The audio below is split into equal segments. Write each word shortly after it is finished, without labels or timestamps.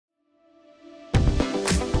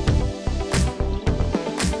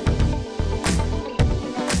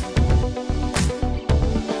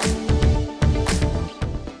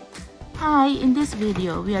Today in this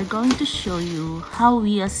video, we are going to show you how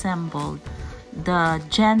we assembled the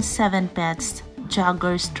Gen7Pets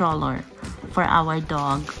Jogger stroller for our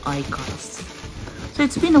dog Oikos. So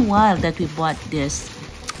it's been a while that we bought this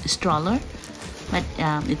stroller, but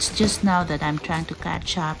it's just now that I'm trying to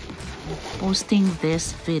catch up posting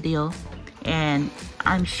this video, and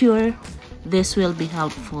I'm sure this will be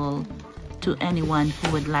helpful to anyone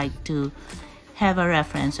who would like to have a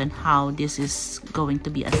reference on how this is going to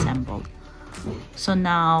be assembled. So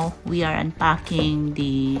now we are unpacking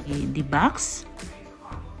the box.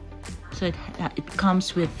 So it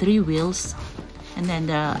comes with 3 wheels, and then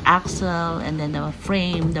the axle, and then the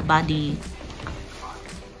frame, the body.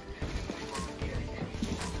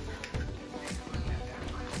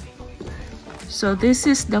 So this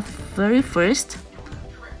is the very first.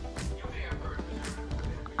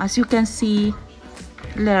 As you can see,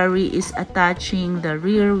 Larry is attaching the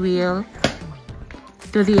rear wheel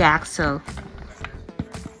to the axle.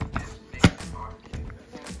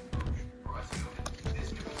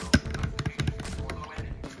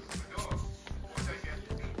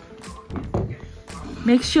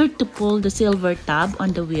 Make sure to pull the silver tab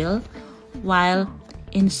on the wheel while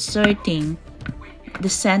inserting the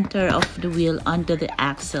center of the wheel onto the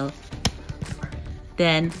axle.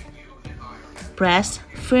 Then press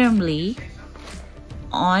firmly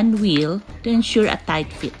on wheel to ensure a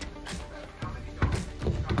tight fit.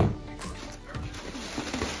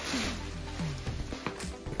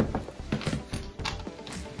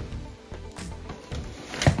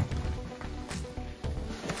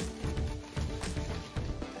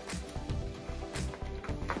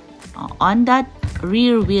 On that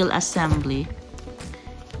rear wheel assembly,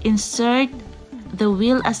 insert the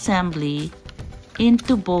wheel assembly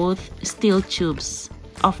into both steel tubes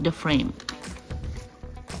of the frame.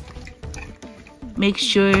 Make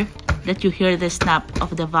sure that you hear the snap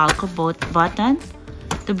of the Velcro button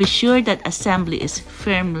to be sure that assembly is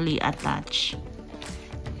firmly attached.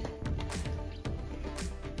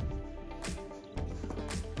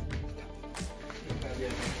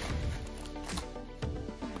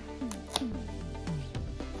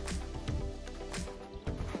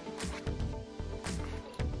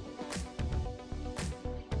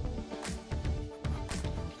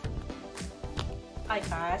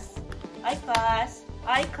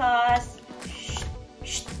 Oikos.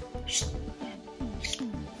 Shh.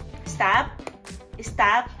 Stop.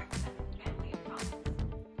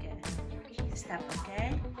 Okay. Stop,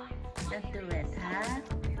 okay? Don't do it, huh?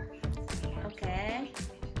 Okay.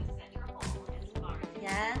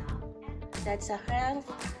 Yeah? That's a health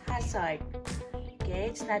hazard. Okay?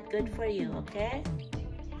 It's not good for you, okay?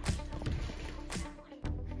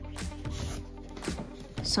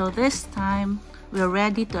 So this time, we're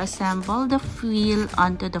ready to assemble the wheel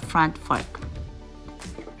onto the front fork.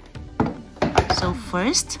 So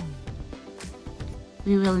first,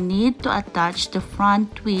 we will need to attach the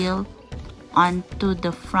front wheel onto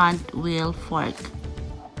the front wheel fork.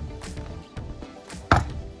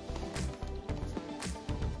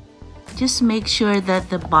 Just make sure that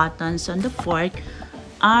the buttons on the fork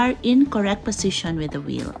are in correct position with the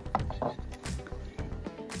wheel.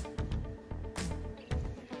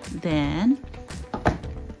 Then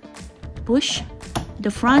push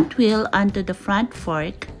the front wheel onto the front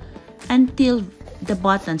fork until the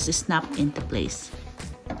buttons snap into place.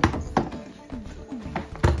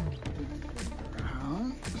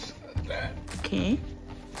 Okay.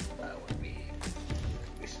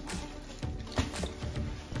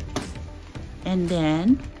 And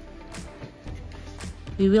then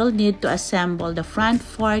we will need to assemble the front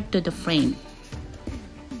fork to the frame.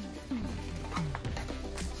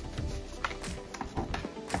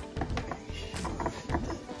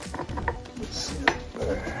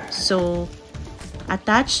 So,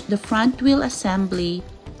 attach the front wheel assembly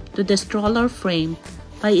to the stroller frame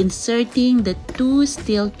by inserting the 2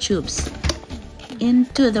 steel tubes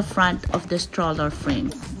into the front of the stroller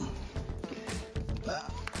frame.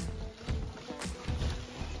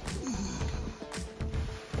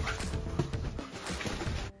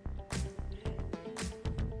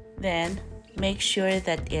 Then, make sure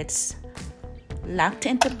that it's locked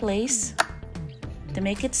into place to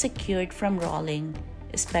make it secured from rolling,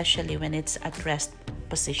 especially when it's at rest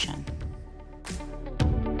position.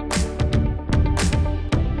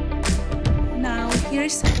 Now,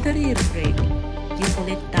 here's the rear brake. You pull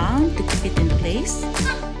it down to keep it in place,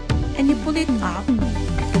 and you pull it up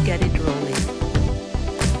to get it rolling.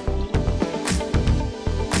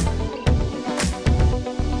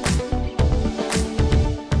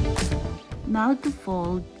 Now to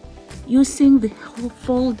fold, using the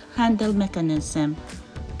fold handle mechanism,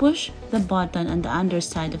 push the button on the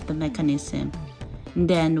underside of the mechanism. And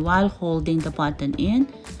then while holding the button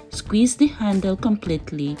in, squeeze the handle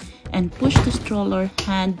completely and push the stroller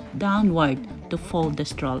hand downward to fold the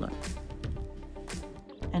stroller.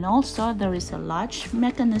 And also there is a latch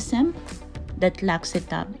mechanism that locks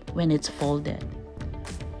it up when it's folded.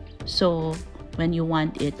 So when you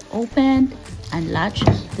want it opened, unlatch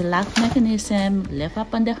the lock mechanism, lift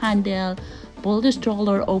up on the handle, pull the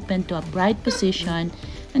stroller open to a bright position,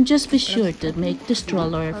 and just be sure to make the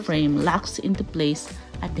stroller frame locks into place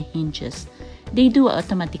at the hinges. They do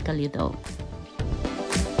automatically though.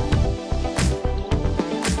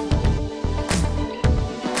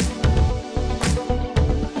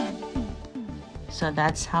 So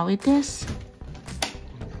that's how it is.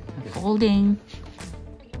 Folding,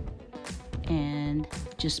 and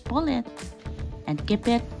just pull it and keep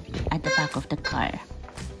it at the back of the car.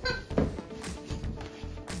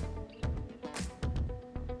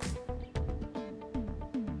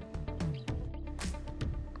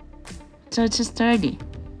 So it's sturdy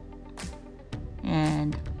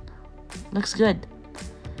and looks good.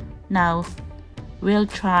 Now we'll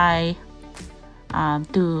try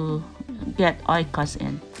to get oikos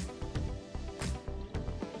in.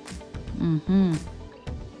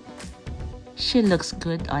 She looks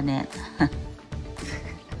good on it.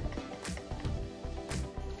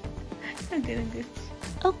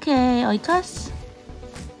 Okay, oikos.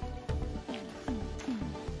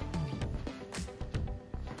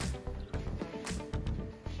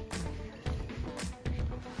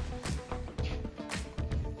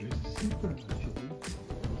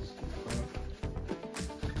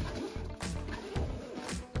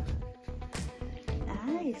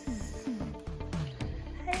 Nice.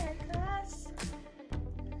 Hi, oikos.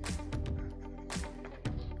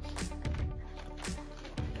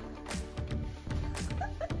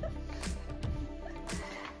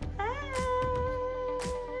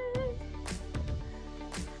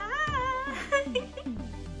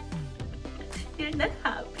 You're not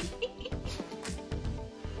happy.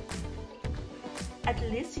 At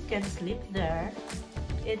least you can sleep there.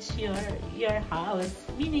 It's your house,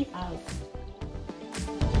 mini house.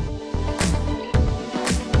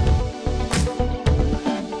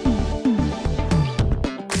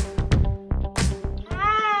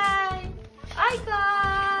 Hi,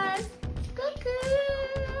 oikos. Cuckoo.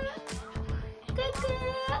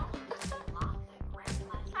 Cuckoo.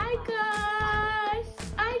 Oikos.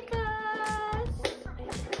 Oikos.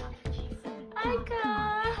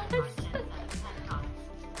 Oikos.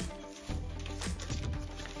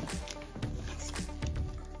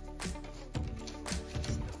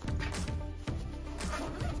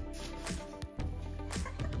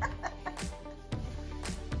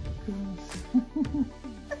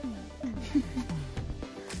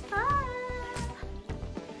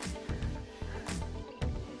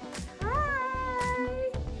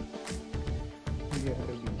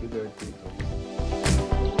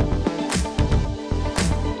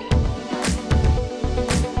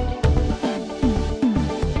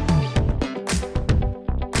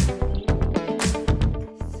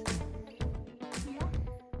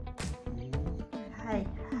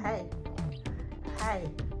 Hi.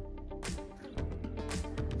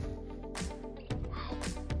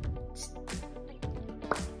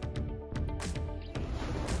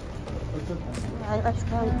 Alright, let's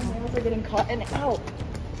go. Your nails are getting caught in. Ow!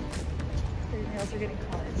 Your nails are getting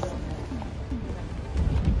caught in.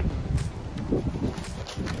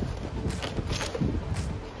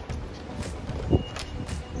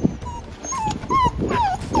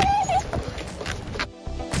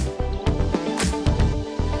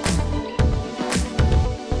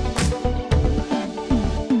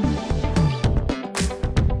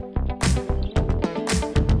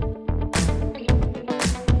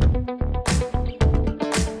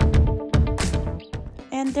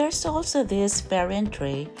 And there's also this parent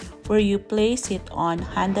tray where you place it on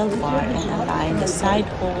handlebar and align the side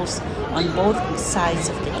holes on both sides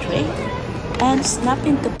of the tray and snap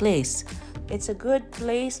into place. It's a good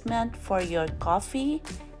placement for your coffee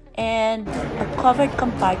and a covered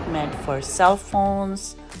compartment for cell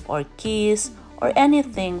phones or keys or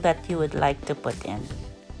anything that you would like to put in.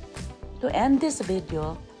 To end this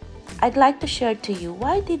video, I'd like to share to you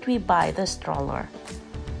why did we buy the stroller.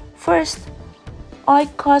 First,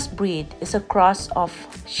 Oikos breed is a cross of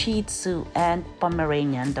Shih Tzu and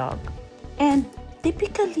Pomeranian dog. And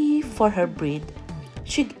typically for her breed,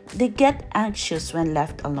 they get anxious when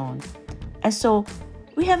left alone. And so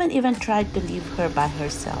we haven't even tried to leave her by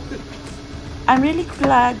herself. I'm really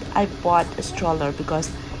glad I bought a stroller because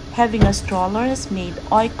having a stroller has made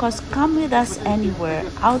Oikos come with us anywhere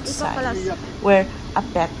outside where a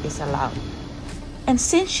pet is allowed. And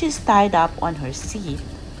since she's tied up on her seat,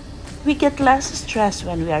 we get less stress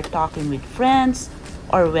when we are talking with friends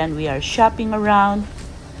or when we are shopping around.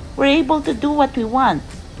 We're able to do what we want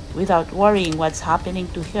without worrying what's happening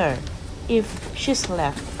to her if she's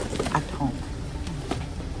left at home.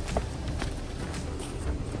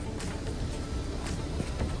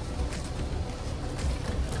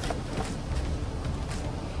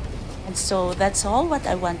 And so that's all what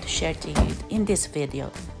I want to share to you in this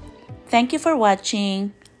video. Thank you for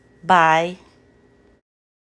watching. Bye.